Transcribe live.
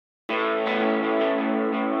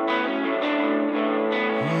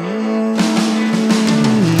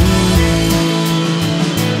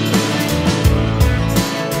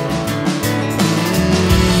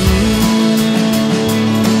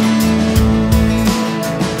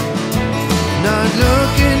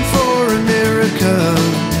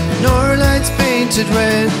painted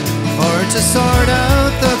red, or to sort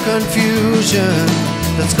out the confusion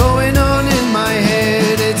that's going on in my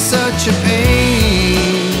head. It's such a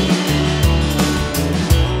pain.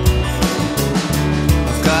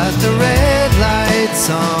 I've got the red lights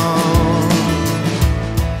on.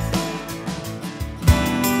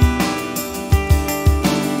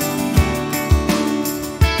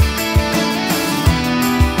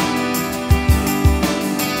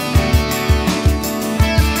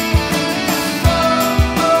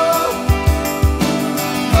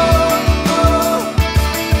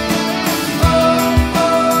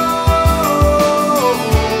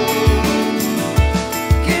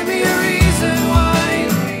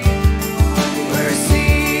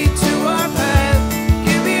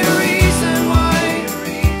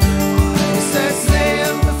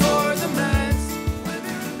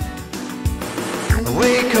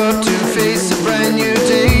 Wake up to face a brand new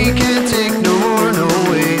day. Can't take no more, no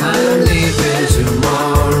way. I'm leaving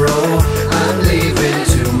tomorrow. I'm leaving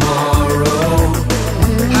tomorrow.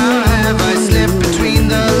 How have I slipped between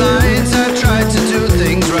the lines? I've tried to do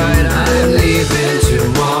things right. I'm leaving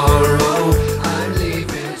tomorrow. I'm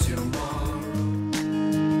leaving tomorrow.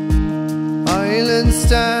 Islands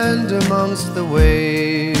stand amongst the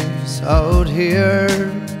waves out here,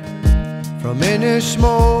 from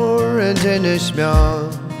Inishmore and Inishmore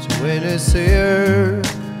to Innisir.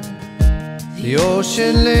 The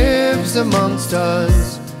ocean lives amongst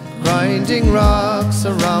us, grinding rocks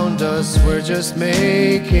around us. We're just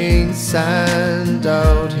making sand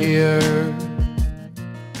out here.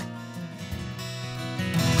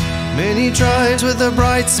 Minnie drives with a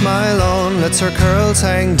bright smile on, lets her curls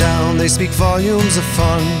hang down. They speak volumes of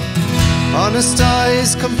fun. Honest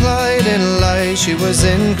eyes complied in a lie. She was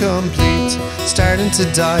incomplete, starting to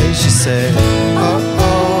die. She said,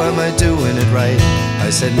 oh, am I doing it right? I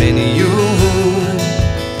said, Minnie, you've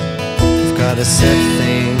got to set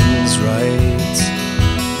things right.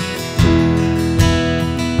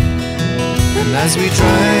 And as we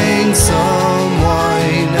drank some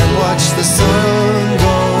wine and watched the sun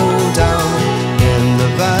go down in the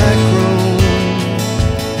back room,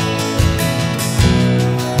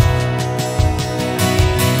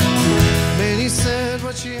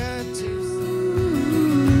 she had to say.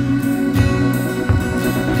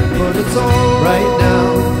 But it's all right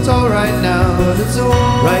now, it's all right now. But it's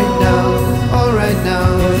all right now, all right now.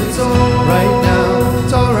 But it's all right now,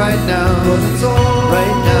 it's all right now. But it's all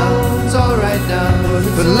right now, it's all right now.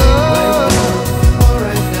 But love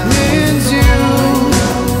means you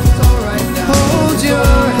hold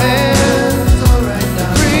your hand,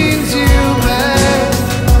 brings you back.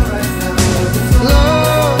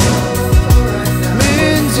 Love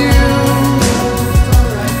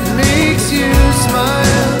makes you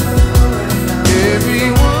smile every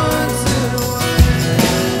once in a while.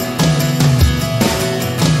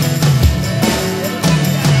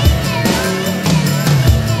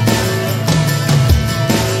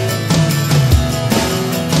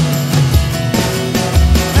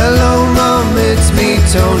 Hello Mom, it's me,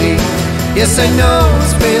 Tony. Yes, I know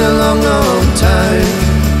it's been a long, long time.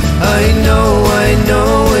 I know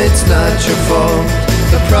it's not your fault.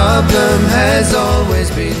 The problem has always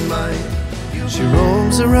been mine. She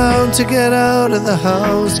roams around to get out of the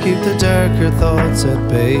house, keep the darker thoughts at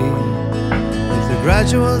bay. With a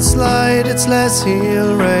gradual slide, it's less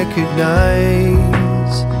he'll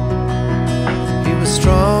recognize. He was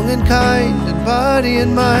strong and kind in body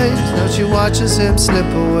and mind. Now she watches him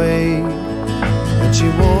slip away, and she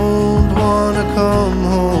won't wanna come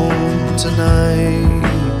home tonight.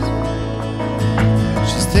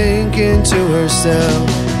 Thinking to herself,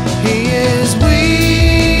 he is weak.